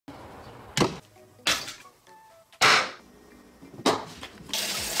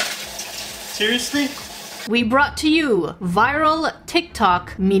Seriously? We brought to you viral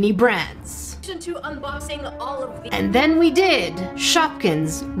TikTok mini brands. To unboxing all of these. And then we did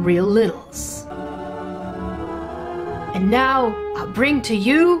Shopkins Real Littles. And now I'll bring to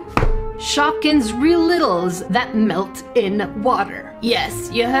you Shopkins Real Littles that melt in water.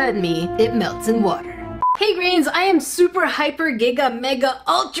 Yes, you heard me, it melts in water. Hey Greens, I am super hyper giga mega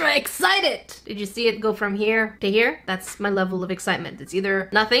ultra excited! Did you see it go from here to here? That's my level of excitement. It's either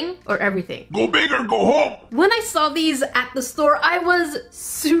nothing or everything. Go big or go home! When I saw these at the store, I was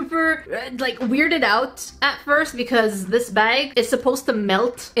super like weirded out at first because this bag is supposed to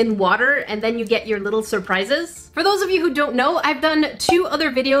melt in water and then you get your little surprises. For those of you who don't know, I've done 2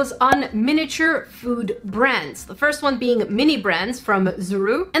 other videos on miniature food brands. The first one being mini brands from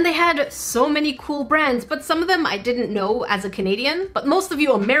Zuru, and they had so many cool brands, but some of them I didn't know as a Canadian, but most of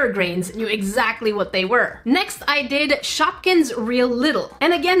you Amerigrains knew exactly what they were. Next, I did Shopkins Real Little,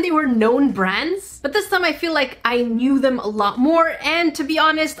 and again, they were known brands, but this time I feel like I knew them a lot more, and to be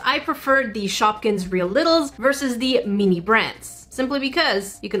honest, I preferred the Shopkins Real Littles versus the mini brands. Simply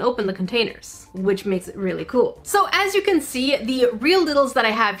because you can open the containers, which makes it really cool. So as you can see, the Real Littles that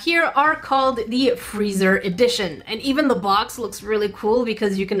I have here are called the Freezer Edition. And even the box looks really cool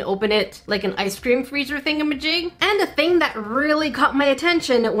because you can open it like an ice cream freezer thingamajig. And a thing that really caught my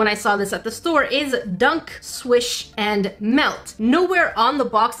attention when I saw this at the store is dunk, swish, and melt. Nowhere on the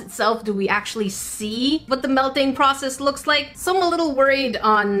box itself do we actually see what the melting process looks like. So I'm a little worried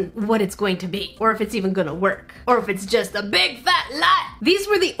on what it's going to be, or if it's even gonna work, or if it's just a big fat lot. These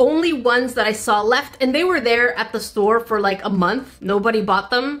were the only ones that I saw left, and they were there at the store for like a month. Nobody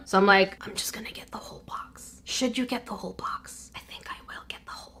bought them, so I'm like, I'm just gonna get the whole box. Should you get the whole box? I think I will get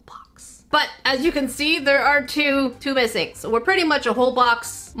the whole box. But as you can see, there are two missing, so we're pretty much a whole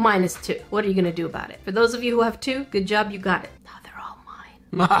box minus 2. What are you gonna do about it? For those of you who have 2, good job, you got it. Now they're all mine.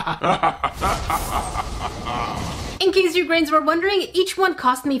 In case you Grains were wondering, each one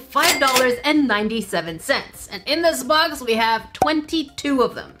cost me $5.97. And in this box, we have 22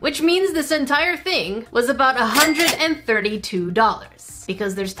 of them, which means this entire thing was about $132.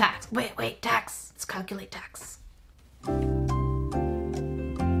 Because there's tax. Wait, tax. Let's calculate tax.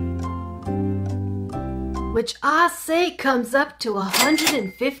 Which I say comes up to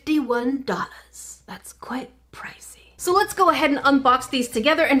 $151. That's quite pricey. So let's go ahead and unbox these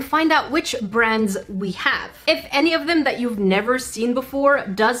together and find out which brands we have. If any of them that you've never seen before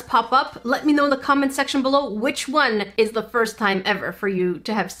does pop up, let me know in the comment section below which one is the first time ever for you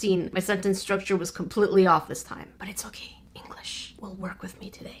to have seen. My sentence structure was completely off this time, but it's okay. English will work with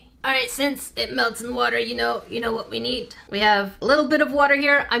me today. Alright, since it melts in water, you know what we need. We have a little bit of water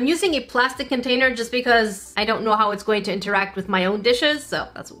here. I'm using a plastic container just because I don't know how it's going to interact with my own dishes, so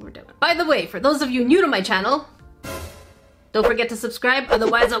that's what we're doing. By the way, for those of you new to my channel, don't forget to subscribe,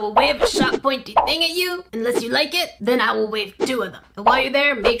 otherwise I will wave a sharp pointy thing at you. Unless you like it, then I will wave 2 of them. And while you're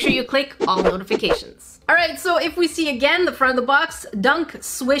there, make sure you click all notifications. Alright, so if we see again the front of the box, dunk,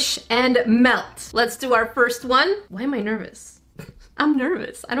 swish, and melt. Let's do our first one. Why am I nervous? I'm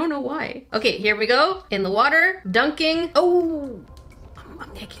nervous. I don't know why. Okay, here we go. In the water, dunking. Oh,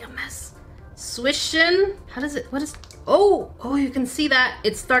 I'm making a mess. Swishing. What is, oh, you can see that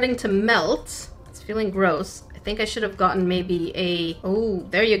it's starting to melt. It's feeling gross. I think I should have gotten maybe oh,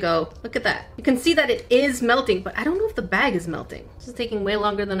 there you go. Look at that. You can see that it is melting, but I don't know if the bag is melting. This is taking way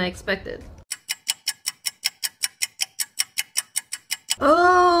longer than I expected.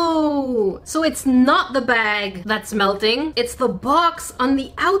 Oh, so it's not the bag that's melting, it's the box on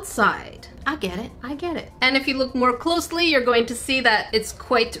the outside. I get it. And if you look more closely, you're going to see that it's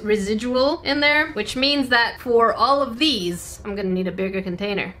quite residual in there, which means that for all of these, I'm gonna need a bigger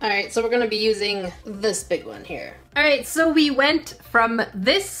container. All right, so we're gonna be using this big one here. All right, so we went from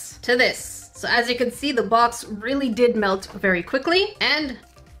this to this. So as you can see, the box really did melt very quickly, and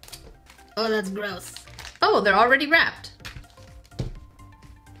oh, that's gross. Oh, they're already wrapped.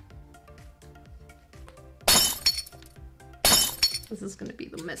 This is gonna be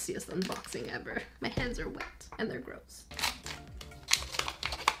the messiest unboxing ever. My hands are wet and they're gross.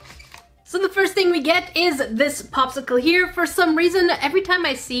 So the first thing we get is this popsicle here. For some reason, every time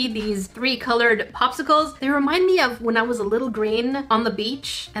I see these 3-colored popsicles, they remind me of when I was a little green on the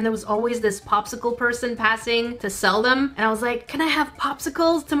beach and there was always this popsicle person passing to sell them. And I was like, can I have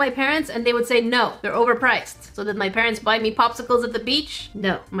popsicles to my parents? And they would say, no, they're overpriced. So did my parents buy me popsicles at the beach?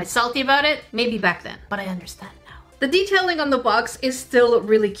 No. Am I salty about it? Maybe back then, but I understand. The detailing on the box is still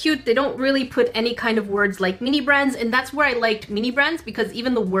really cute. They don't really put any kind of words like mini brands, and that's where I liked mini brands because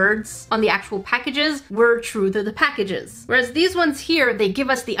even the words on the actual packages were true to the packages. Whereas these ones here, they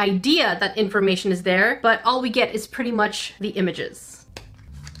give us the idea that information is there, but all we get is pretty much the images.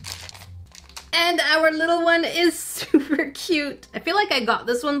 And our little one is super cute. I feel like I got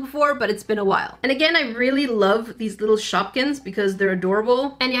this one before, but it's been a while. And again, I really love these little Shopkins because they're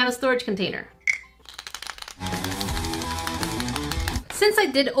adorable. And you have a storage container. Since I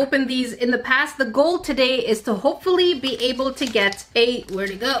did open these in the past, the goal today is to hopefully be able to get where'd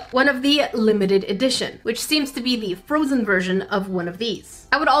it go? One of the limited edition, which seems to be the frozen version of one of these.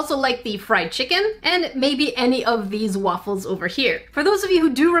 I would also like the fried chicken and maybe any of these waffles over here. For those of you who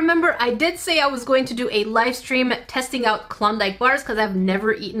do remember, I did say I was going to do a live stream testing out Klondike bars because I've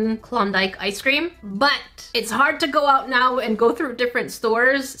never eaten Klondike ice cream, but it's hard to go out now and go through different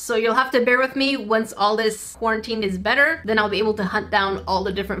stores, so you'll have to bear with me. Once all this quarantine is better, then I'll be able to hunt down all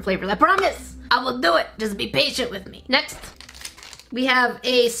the different flavors. I promise! I will do it! Just be patient with me. Next, we have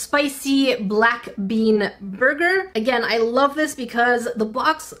a spicy black bean burger. Again, I love this because the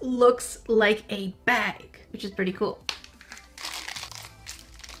box looks like a bag, which is pretty cool.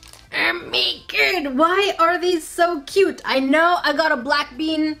 Oh my god, why are these so cute? I know I got a black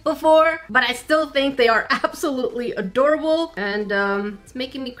bean before, but I still think they are absolutely adorable, and it's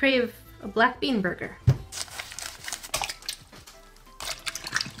making me crave a black bean burger.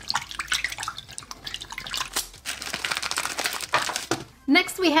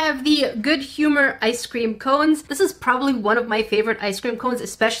 Next, we have the Good Humor ice cream cones. This is probably one of my favorite ice cream cones,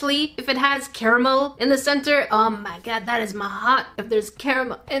 especially if it has caramel in the center. Oh my god, that is my heart if there's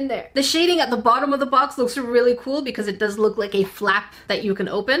caramel in there. The shading at the bottom of the box looks really cool because it does look like a flap that you can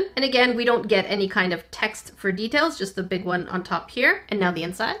open. And again, we don't get any kind of text for details, just the big one on top here. And now the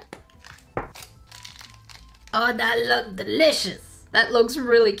inside. Oh, that looks delicious. That looks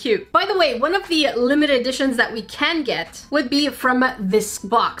really cute. By the way, one of the limited editions that we can get would be from this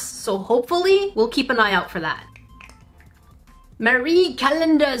box. So hopefully we'll keep an eye out for that. Marie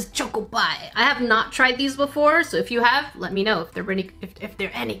Callender's Choco Pie. I have not tried these before, so if you have, let me know if they're any, if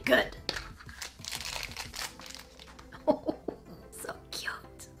they're any good. Oh, so cute,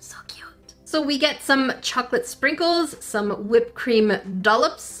 so cute. So we get some chocolate sprinkles, some whipped cream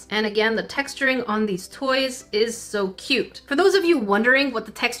dollops, and again, the texturing on these toys is so cute. For those of you wondering what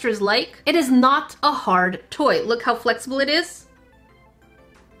the texture is like, it is not a hard toy. Look how flexible it is.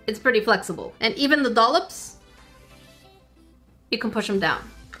 It's pretty flexible. And even the dollops, you can push them down.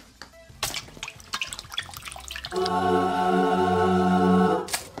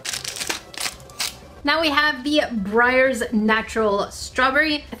 Now we have the Breyers Natural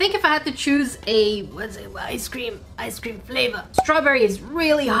Strawberry. I think if I had to choose a, ice cream flavor, strawberry is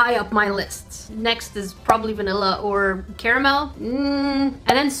really high up my list. Next is probably vanilla or caramel. And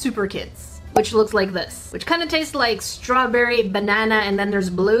then Super Kids, which looks like this, which kind of tastes like strawberry, banana, and then there's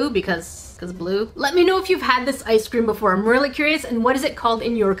blue because blue. Let me know if you've had this ice cream before. I'm really curious. And what is it called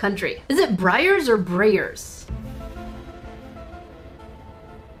in your country? Is it Breyers or Breyers?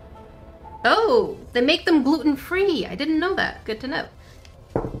 Oh, they make them gluten-free. I didn't know that. Good to know.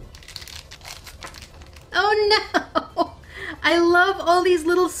 Oh no! I love all these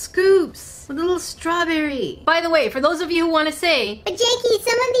little scoops with a little strawberry. By the way, for those of you who want to say, but Jakey,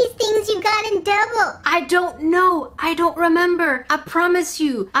 some of these things you got in double. I don't know. I don't remember. I promise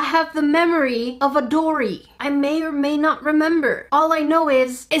you, I have the memory of a Dory. I may or may not remember. All I know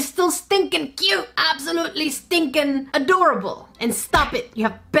is it's still stinking cute. Absolutely stinking adorable. And stop it. You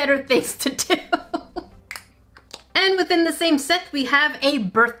have better things to do. And within the same set, we have a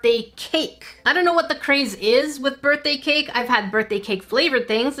birthday cake. I don't know what the craze is with birthday cake. I've had birthday cake flavored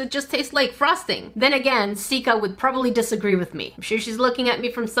things. It just tastes like frosting. Then again, Sika would probably disagree with me. I'm sure she's looking at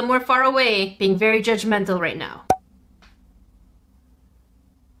me from somewhere far away, being very judgmental right now.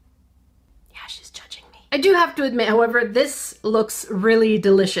 Yeah, she's judging me. I do have to admit, however, this looks really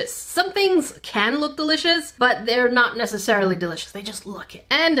delicious. Some things can look delicious, but they're not necessarily delicious. They just look it.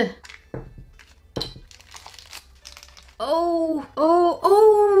 And oh,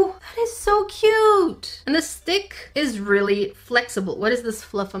 that is so cute. And the stick is really flexible. What is this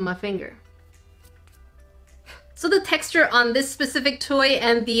fluff on my finger? So the texture on this specific toy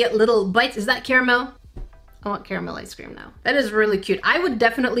and the little bites, is that caramel? I want caramel ice cream now. That is really cute. I would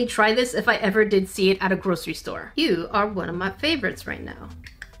definitely try this if I ever did see it at a grocery store. You are one of my favorites right now.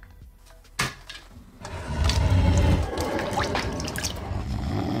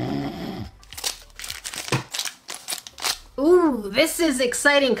 Ooh, this is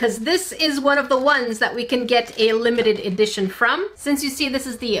exciting because this is one of the ones that we can get a limited edition from. Since you see this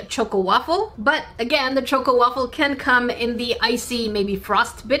is the Choco Waffle, but again, the Choco Waffle can come in the icy, maybe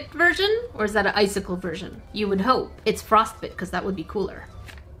frostbit version, or is that an icicle version? You would hope it's frostbit because that would be cooler.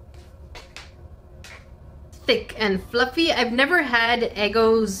 thick and fluffy. I've never had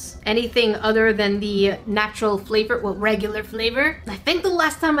Eggo's anything other than the natural flavor, well, regular flavor. I think the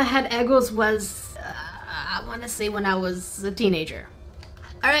last time I had Eggo's was, I want to say when I was a teenager.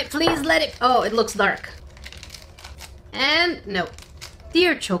 All right, please let it, oh, it looks dark. And no.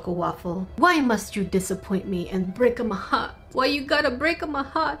 Dear Choco Waffle, why must you disappoint me and break my heart? Why you gotta break my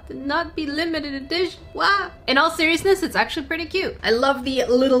heart and not be limited edition? Why? In all seriousness, it's actually pretty cute. I love the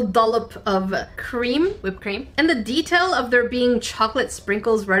little dollop of cream, whipped cream, and the detail of there being chocolate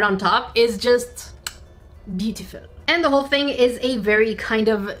sprinkles right on top is just beautiful. And the whole thing is a very kind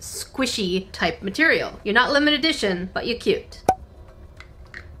of squishy type material. You're not limited edition, but you're cute.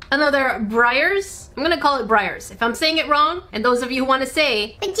 Another Breyers. I'm gonna call it Breyers. If I'm saying it wrong, and those of you who want to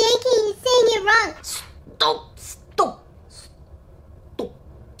say, but JK, you're saying it wrong. Stop, stop, stop,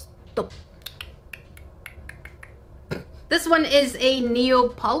 stop. This one is a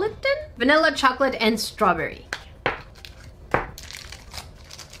Neapolitan, vanilla, chocolate, and strawberry.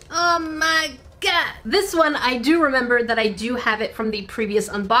 Oh my god! This one, I do remember that I do have it from the previous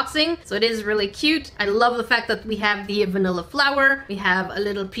unboxing, so it is really cute. I love the fact that we have the vanilla flower, we have a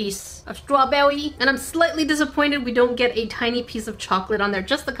little piece of strawberry, and I'm slightly disappointed we don't get a tiny piece of chocolate on there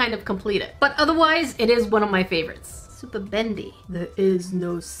just to kind of complete it. But otherwise, it is one of my favorites. Super bendy. There is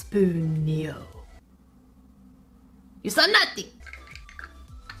no spoon, Neo. You saw nothing!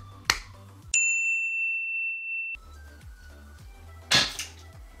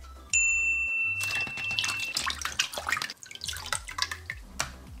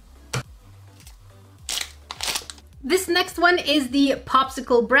 This next one is the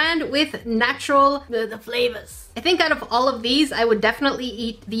Popsicle brand with natural the flavors. I think out of all of these, I would definitely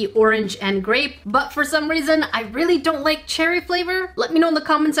eat the orange and grape, but for some reason, I really don't like cherry flavor. Let me know in the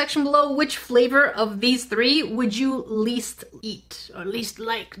comment section below which flavor of these three would you least eat or least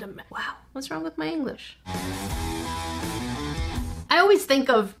like them. Wow, what's wrong with my English? I always think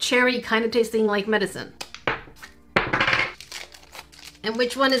of cherry kind of tasting like medicine. And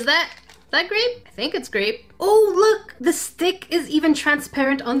which one is that? Is that grape? I think it's grape. Oh, look! The stick is even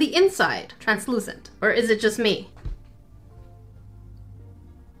transparent on the inside. Translucent. Or is it just me?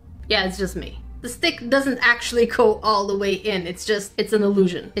 Yeah, it's just me. The stick doesn't actually go all the way in. It's an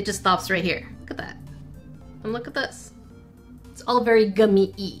illusion. It just stops right here. Look at that. And look at this. It's all very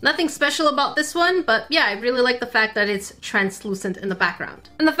gummy-y. Nothing special about this one, but yeah, I really like the fact that it's translucent in the background.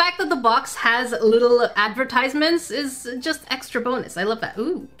 And the fact that the box has little advertisements is just extra bonus. I love that.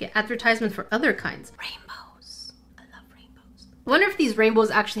 Ooh, get advertisement for other kinds. Rainbows. I love rainbows. I wonder if these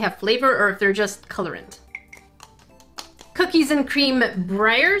rainbows actually have flavor or if they're just colorant. Cookies and cream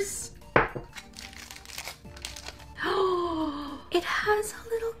Breyers. It has a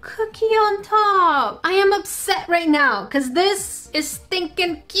little cookie on top. I am upset right now because this is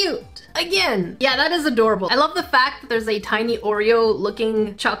stinking cute. Again, yeah, that is adorable. I love the fact that there's a tiny Oreo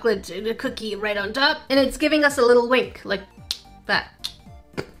looking chocolate cookie right on top and it's giving us a little wink like that.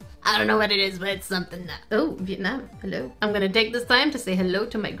 I don't know what it is, but it's something that... Oh, Vietnam, hello. I'm gonna take this time to say hello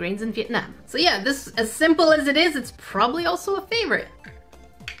to my grains in Vietnam. So yeah, this, as simple as it is, it's probably also a favorite.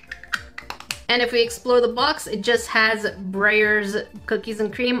 And if we explore the box, it just has Breyers cookies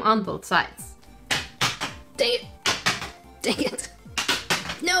and cream on both sides. Dang it. Dang it.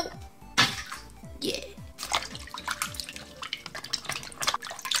 No. Yeah.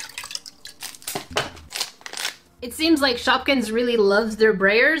 It seems like Shopkins really loves their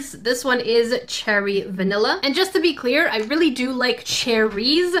Breyers. This one is cherry vanilla. And just to be clear, I really do like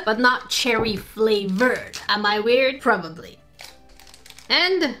cherries, but not cherry flavored. Am I weird? Probably.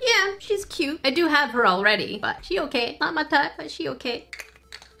 And yeah, she's cute. I do have her already, but she okay. Not my type, but she okay.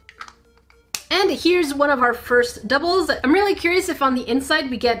 And here's one of our first doubles. I'm really curious if on the inside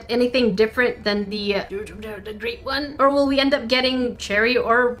we get anything different than the grape one, or will we end up getting cherry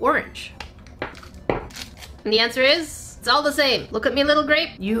or orange? And the answer is, it's all the same. Look at me, little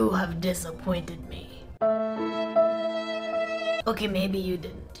grape. You have disappointed me. Okay, maybe you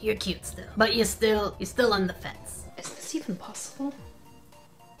didn't. You're cute still, but you're still on the fence. Is this even possible?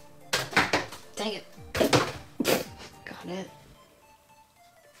 Dang it. Got it.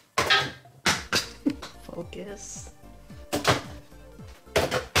 Focus.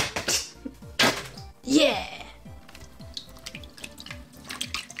 Yeah!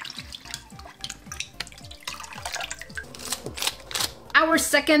 Our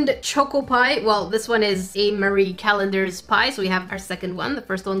second choco pie, well, this one is a Marie Callender's pie, so we have our second one. The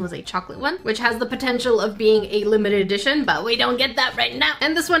first one was a chocolate one, which has the potential of being a limited edition, but we don't get that right now.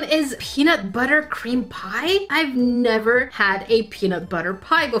 And this one is peanut butter cream pie. I've never had a peanut butter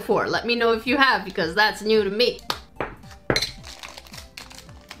pie before. Let me know if you have, because that's new to me.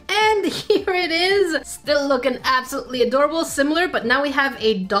 And And here it is, still looking absolutely adorable, similar, but now we have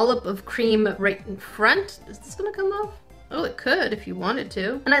a dollop of cream right in front. Is this gonna come off? Oh, it could if you wanted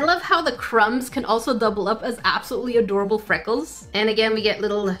to. And I love how the crumbs can also double up as absolutely adorable freckles. And again, we get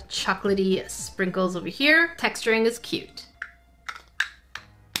little chocolatey sprinkles over here. Texturing is cute.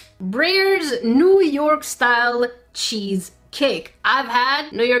 Breyer's New York style cheesecake. I've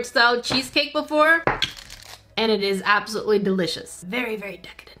had New York style cheesecake before, and it is absolutely delicious. Very, very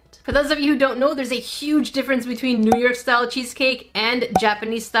decadent. For those of you who don't know, there's a huge difference between New York style cheesecake and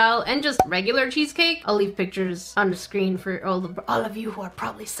Japanese style and just regular cheesecake. I'll leave pictures on the screen for all of you who are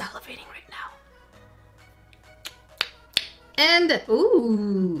probably salivating right now. And,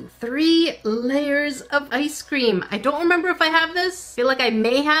 ooh, 3 layers of ice cream. I don't remember if I have this. I feel like I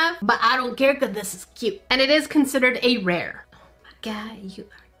may have, but I don't care because this is cute. And it is considered a rare. Oh my god, you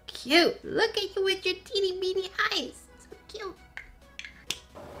are cute. Look at you with your teeny beeny eyes. So cute.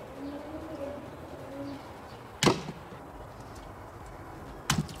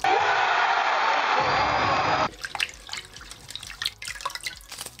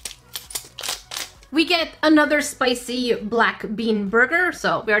 We get another spicy black bean burger,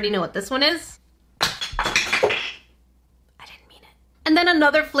 so we already know what this one is. I didn't mean it. And then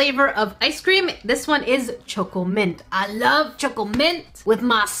another flavor of ice cream. This one is Choco Mint. I love Choco Mint with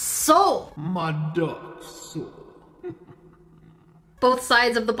my soul. My dark soul. Both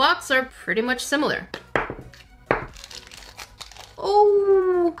sides of the box are pretty much similar.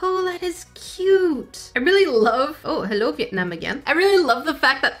 Oh, that is cute. I really love, oh, hello Vietnam again. I really love the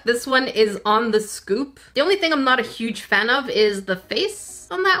fact that this one is on the scoop. The only thing I'm not a huge fan of is the face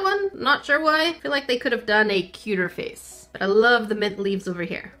on that one. Not sure why. I feel like they could have done a cuter face. But I love the mint leaves over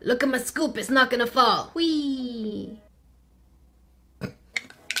here. Look at my scoop, it's not gonna fall. Whee!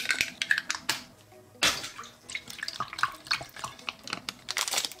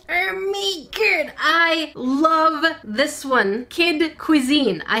 Me good. I love this one. Kid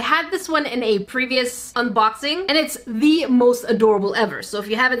Cuisine. I had this one in a previous unboxing and it's the most adorable ever. So if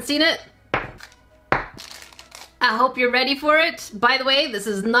you haven't seen it, I hope you're ready for it. By the way, this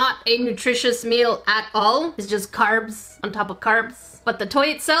is not a nutritious meal at all. It's just carbs on top of carbs. But the toy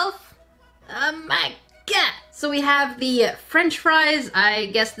itself, oh my god. So we have the French fries, I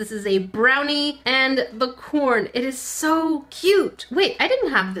guess this is a brownie, and the corn. It is so cute. Wait, I didn't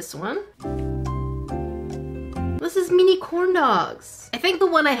have this one. This is mini corn dogs. I think the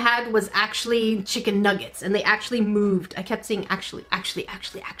one I had was actually chicken nuggets, and they actually moved. I kept saying actually.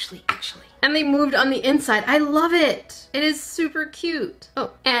 And they moved on the inside. I love it. It is super cute.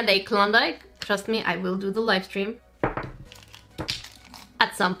 Oh, and a Klondike. Trust me, I will do the live stream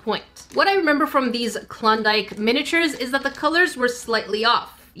at some point. What I remember from these Klondike miniatures is that the colors were slightly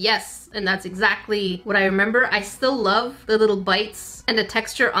off. Yes, and that's exactly what I remember. I still love the little bites and the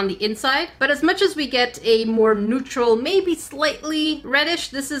texture on the inside, but as much as we get a more neutral, maybe slightly reddish,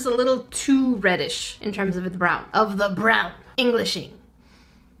 this is a little too reddish in terms of the brown. Englishing.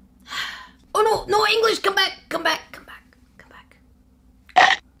 Oh no, English, come back.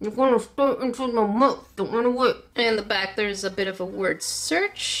 You're gonna spit into my mouth. Don't run away. In the back, there's a bit of a word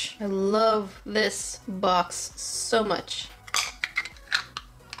search. I love this box so much.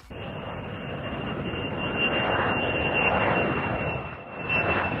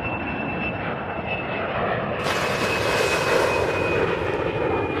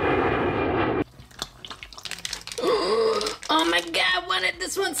 Oh my god, I wanted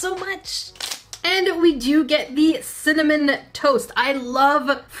this one so much. And we do get the cinnamon toast. I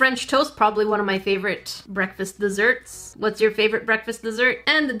love French toast, probably one of my favorite breakfast desserts. What's your favorite breakfast dessert?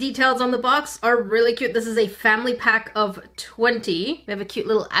 And the details on the box are really cute. This is a family pack of 20. We have a cute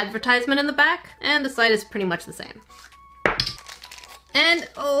little advertisement in the back, and the side is pretty much the same. And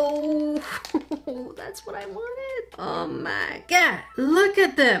oh, that's what I wanted. Oh my god, look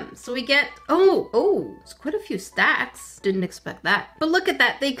at them. So we get, oh, it's quite a few stacks. Didn't expect that. But look at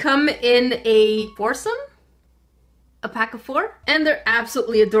that, they come in a foursome? A pack of 4? And they're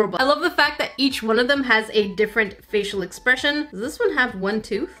absolutely adorable. I love the fact that each one of them has a different facial expression. Does this one have one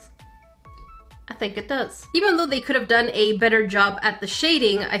tooth? I think it does. Even though they could have done a better job at the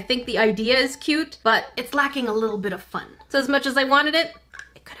shading, I think the idea is cute, but it's lacking a little bit of fun. So as much as I wanted it,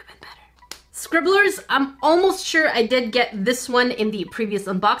 it could have been better. Scribblers, I'm almost sure I did get this one in the previous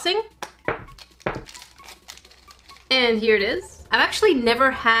unboxing. And here it is. I've actually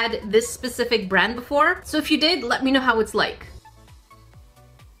never had this specific brand before, so if you did, let me know how it's like.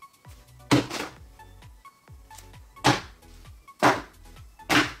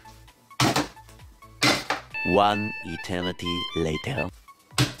 One eternity later.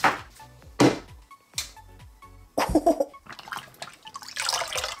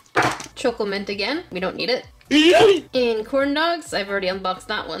 Choco Mint again. We don't need it. In corn dogs, I've already unboxed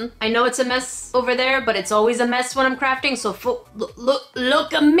that one. I know it's a mess over there, but it's always a mess when I'm crafting, so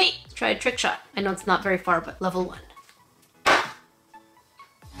look at me! Let's try a trick shot. I know it's not very far, but level 1.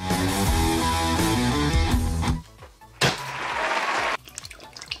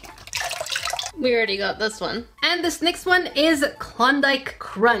 We already got this one. And this next one is Klondike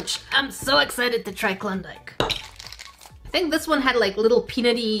Crunch. I'm so excited to try Klondike. I think this one had like little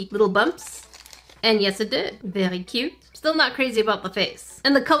peanutty little bumps. And yes, it did. Very cute. Still not crazy about the face.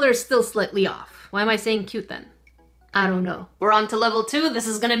 And the color is still slightly off. Why am I saying cute then? I don't know. We're on to level 2. This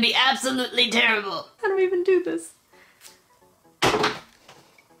is gonna be absolutely terrible. How do we even do this?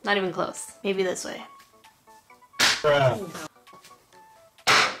 Not even close. Maybe this way.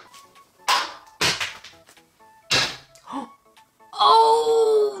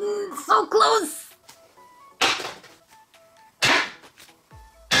 Oh, so close!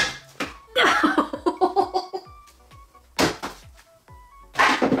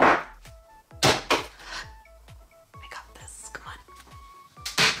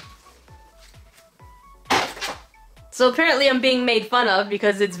 So apparently I'm being made fun of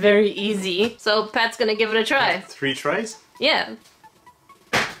because it's very easy. So Pat's gonna give it a try. 3 tries? Yeah.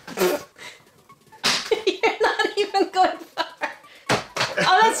 You're not even going far.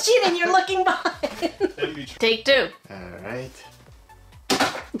 Oh, that's cheating. You're looking behind. Take 2. Alright.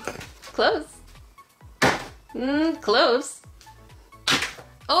 Close. Close.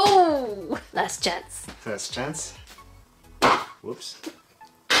 Oh! Last chance. Last chance. Whoops.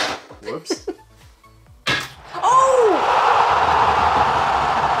 Whoops. Oh!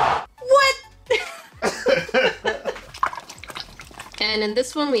 What? And in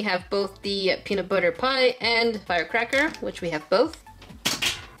this one we have both the peanut butter pie and firecracker, which we have both.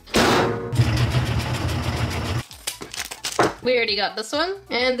 We already got this one,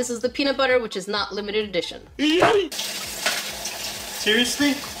 and this is the peanut butter, which is not limited edition.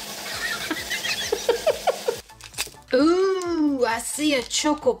 Seriously? Ooh, I see a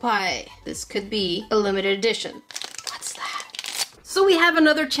choco pie. This could be a limited edition. What's that? So we have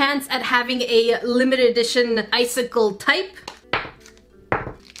another chance at having a limited edition icicle type.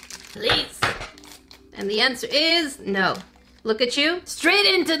 Please. And the answer is no. Look at you.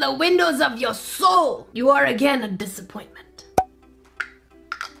 Straight into the windows of your soul. You are again a disappointment.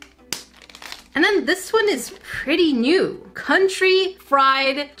 And then this one is pretty new. Country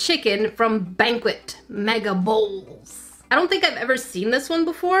fried chicken from Banquet Mega Bowls. I don't think I've ever seen this one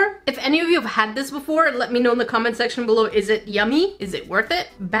before. If any of you have had this before, let me know in the comment section below. Is it yummy? Is it worth it?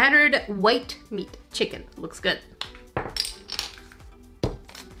 Battered white meat chicken. Looks good.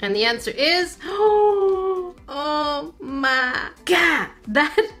 And the answer is, oh my god.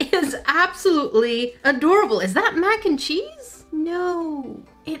 That is absolutely adorable. Is that mac and cheese? No,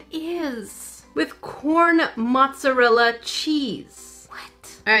 it is. With corn mozzarella cheese.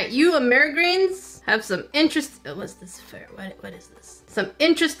 What? All right, you Amerigrains have some what's this fair? What is this? Some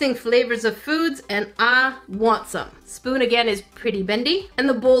interesting flavors of foods, and I want some. Spoon again is pretty bendy, and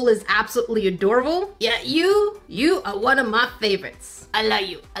the bowl is absolutely adorable. Yeah, you are one of my favorites. I love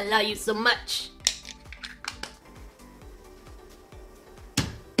you. I love you so much.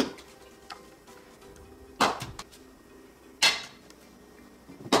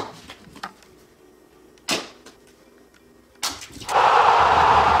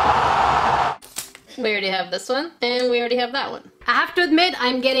 We already have this one, and we already have that one. I have to admit,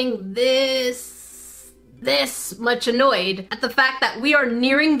 I'm getting this much annoyed at the fact that we are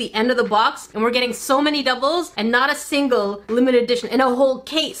nearing the end of the box, and we're getting so many doubles, and not a single limited edition in a whole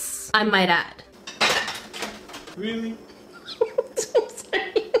case, I might add. Really? So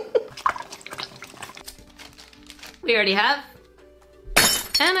sorry. We already have.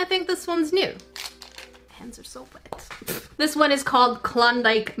 And I think this one's new. Hands are so wet. This one is called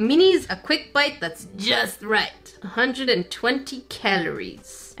Klondike Minis, a quick bite that's just right. 120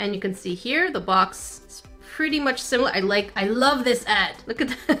 calories. And you can see here, the box is pretty much similar. I love this ad. Look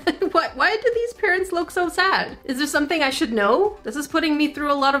at that. Why do these parents look so sad? Is there something I should know? This is putting me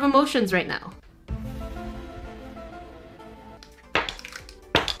through a lot of emotions right now.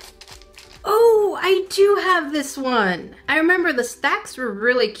 Oh, I do have this one. I remember the stacks were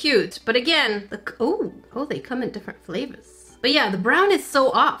really cute, but again, oh, they come in different flavors. But yeah, the brown is so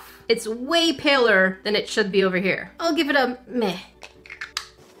off. It's way paler than it should be over here. I'll give it a meh.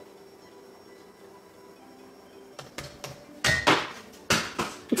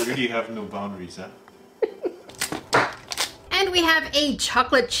 You really have no boundaries, huh? And we have a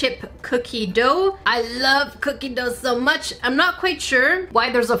chocolate chip cookie dough. I love cookie dough so much. I'm not quite sure why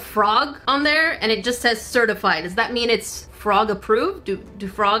there's a frog on there and it just says certified. Does that mean it's frog approved? Do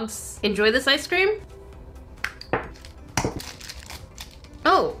frogs enjoy this ice cream?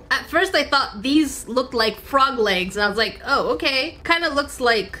 Oh, at first I thought these looked like frog legs, and I was like, oh, okay. Kind of looks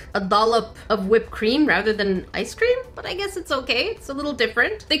like a dollop of whipped cream rather than ice cream, but I guess it's okay. It's a little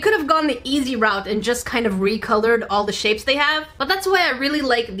different. They could have gone the easy route and just kind of recolored all the shapes they have, but that's why I really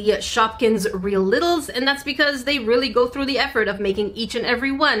like the Shopkins Real Littles, and that's because they really go through the effort of making each and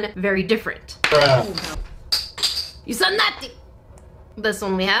every one very different. You saw nothing! This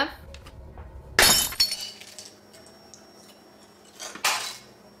one we have.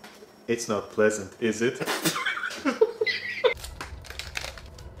 It's not pleasant, is it?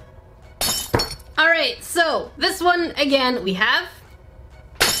 Alright, so this one again we have.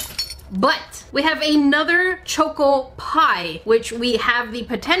 But we have another Choco Pie, which we have the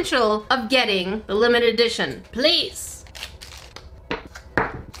potential of getting the limited edition. Please!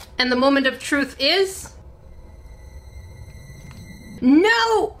 And the moment of truth is...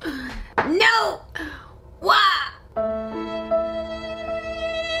 No! No! Why?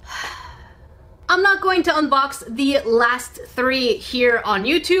 I'm not going to unbox the last 3 here on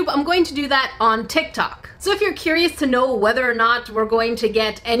YouTube. I'm going to do that on TikTok. So if you're curious to know whether or not we're going to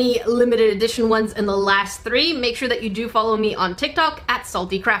get any limited edition ones in the last 3, make sure that you do follow me on TikTok at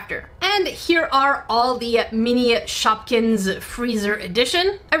SaltyCrafter. And here are all the mini Shopkins Freezer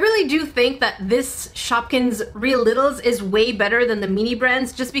Edition. I really do think that this Shopkins Real Littles is way better than the mini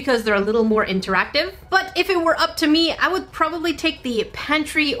brands just because they're a little more interactive. But if it were up to me, I would probably take the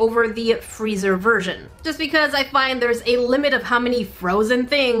pantry over the freezer version. Just because I find there's a limit of how many frozen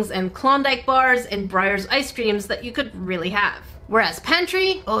things and Klondike bars and Breyers ice creams that you could really have. Whereas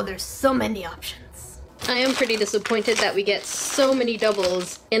pantry, oh, there's so many options. I am pretty disappointed that we get so many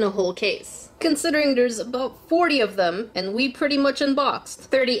doubles in a whole case, considering there's about 40 of them and we pretty much unboxed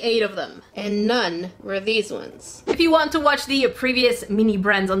 38 of them, and none were these ones. If you want to watch the previous mini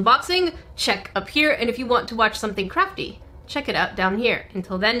brands unboxing, check up here, and if you want to watch something crafty, check it out down here.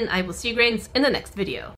 Until then, I will see you grains in the next video.